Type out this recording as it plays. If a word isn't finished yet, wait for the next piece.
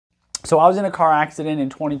So I was in a car accident in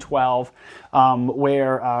 2012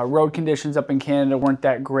 where road conditions up in Canada weren't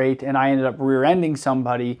that great, and I ended up rear-ending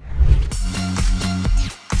somebody.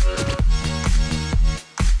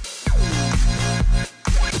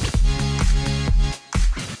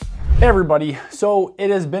 Hey everybody, so it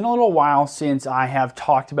has been a little while since I have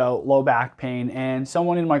talked about low back pain, and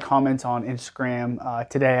someone in my comments on Instagram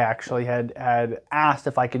today actually had asked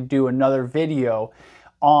if I could do another video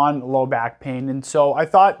on low back pain. And so I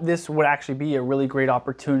thought this would actually be a really great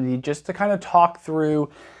opportunity just to kind of talk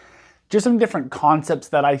through just some different concepts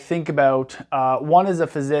that I think about, one as a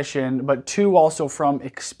physician, but two also from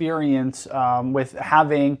experience with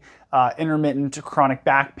having intermittent chronic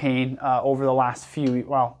back pain over the last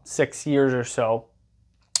 6 years or so.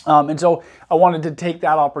 And so I wanted to take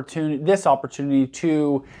that this opportunity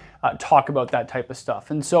to talk about that type of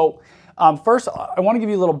stuff. And so first, I want to give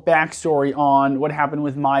you a little backstory on what happened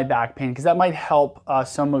with my back pain, because that might help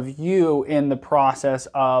some of you in the process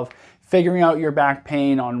of figuring out your back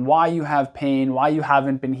pain, on why you have pain, why you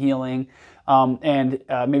haven't been healing, and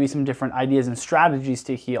maybe some different ideas and strategies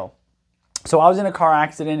to heal. So I was in a car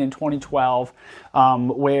accident in 2012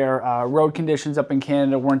 where road conditions up in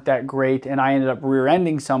Canada weren't that great, and I ended up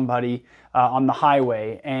rear-ending somebody on the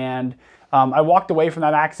highway. And I walked away from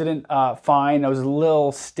that accident fine. I was a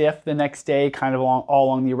little stiff the next day, kind of all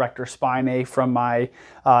along the erector spinae from my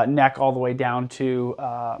neck all the way down to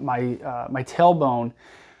my tailbone.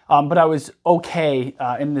 But I was okay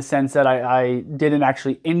in the sense that I didn't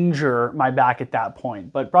actually injure my back at that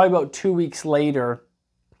point. But probably about 2 weeks later,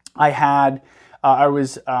 I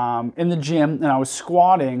was in the gym and I was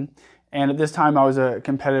squatting. And at this time I was a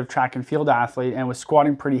competitive track and field athlete and was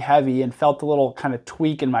squatting pretty heavy and felt a little kind of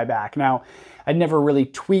tweak in my back. Now, I'd never really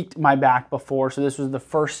tweaked my back before, so this was the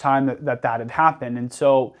first time that had happened. And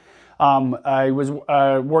so I was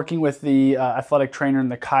working with the athletic trainer in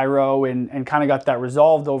the chiro and kind of got that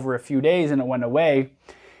resolved over a few days, and it went away.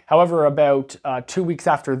 However, about 2 weeks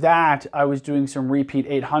after that, I was doing some repeat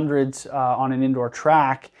 800s on an indoor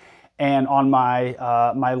track, and on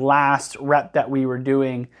my last rep that we were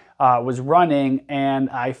doing was running, and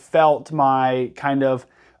I felt my kind of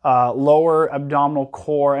lower abdominal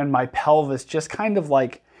core and my pelvis just kind of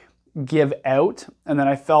like give out, and then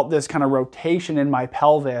I felt this kind of rotation in my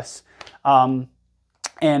pelvis, and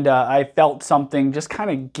I felt something just kind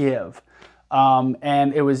of give.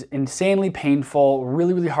 And it was insanely painful,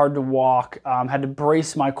 really, really hard to walk, had to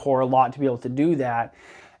brace my core a lot to be able to do that.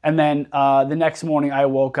 And then the next morning I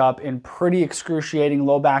woke up in pretty excruciating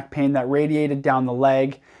low back pain that radiated down the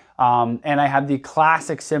leg. And I had the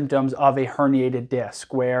classic symptoms of a herniated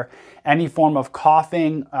disc, where any form of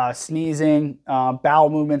coughing, sneezing, bowel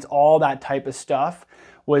movements, all that type of stuff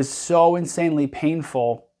was so insanely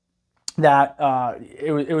painful that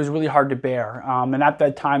it was really hard to bear. And at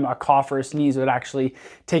that time, a cough or a sneeze would actually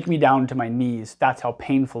take me down to my knees. That's how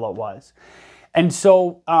painful it was. And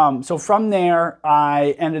so, from there,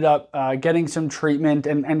 I ended up getting some treatment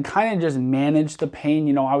and kind of just managed the pain.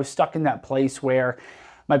 You know, I was stuck in that place where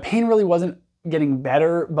my pain really wasn't getting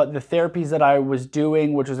better, but the therapies that I was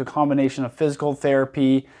doing, which was a combination of physical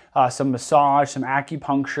therapy, some massage, some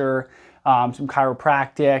acupuncture, some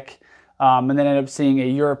chiropractic, and then ended up seeing a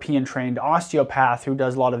European trained osteopath who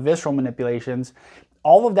does a lot of visceral manipulations.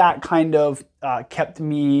 All of that kind of kept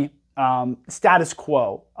me status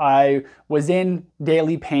quo. I was in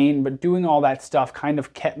daily pain, but doing all that stuff kind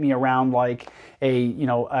of kept me around like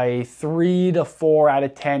a 3 to 4 out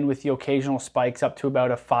of 10 with the occasional spikes up to about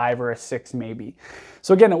a 5 or a 6 maybe.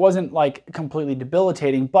 So again, it wasn't like completely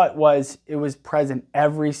debilitating, but it was present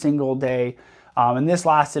every single day. And this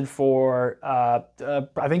lasted for,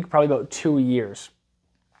 I think probably about 2 years.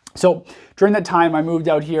 So during that time, I moved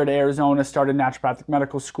out here to Arizona, started naturopathic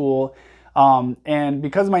medical school. And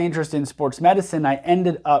because of my interest in sports medicine, I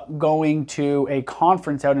ended up going to a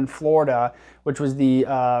conference out in Florida, which was the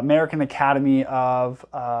American Academy of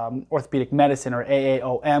Orthopedic Medicine, or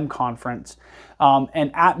AAOM conference.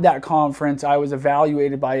 And at that conference, I was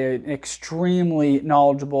evaluated by an extremely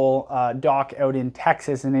knowledgeable doc out in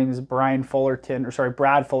Texas. His name is Brad Fullerton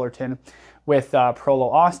with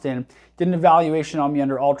Prolo Austin. Did an evaluation on me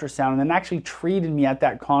under ultrasound and then actually treated me at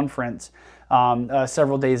that conference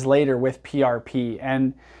several days later with PRP.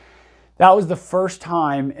 And that was the first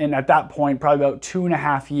time, and at that point, probably about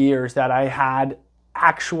 2.5 years, that I had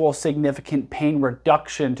actual significant pain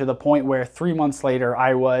reduction, to the point where 3 months later,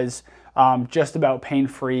 I was just about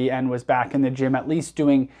pain-free and was back in the gym, at least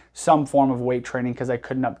doing some form of weight training, because I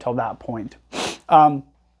couldn't up till that point. And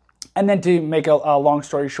then, to make a long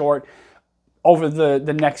story short, over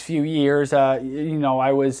the next few years, you know,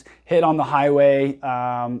 I was hit on the highway.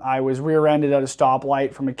 I was rear-ended at a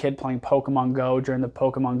stoplight from a kid playing Pokemon Go during the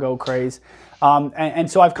Pokemon Go craze.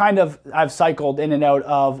 And so I've cycled in and out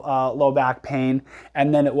of low back pain.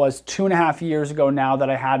 And then it was 2.5 years ago now that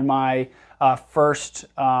I had my first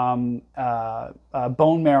bone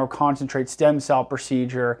marrow concentrate stem cell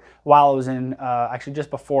procedure while I was in, actually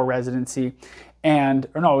just before residency. Or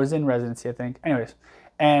no, I was in residency, I think. Anyways.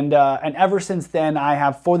 And ever since then, I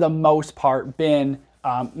have, for the most part, been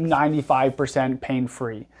 95%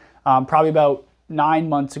 pain-free. Probably about 9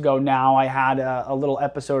 months ago now, I had a little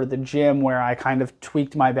episode at the gym where I kind of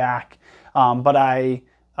tweaked my back, but I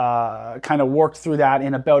kind of worked through that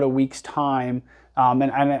in about a week's time.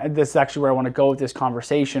 And this is actually where I want to go with this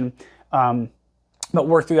conversation. But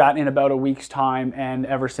worked through that in about a week's time, and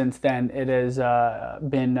ever since then, it has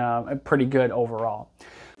been pretty good overall.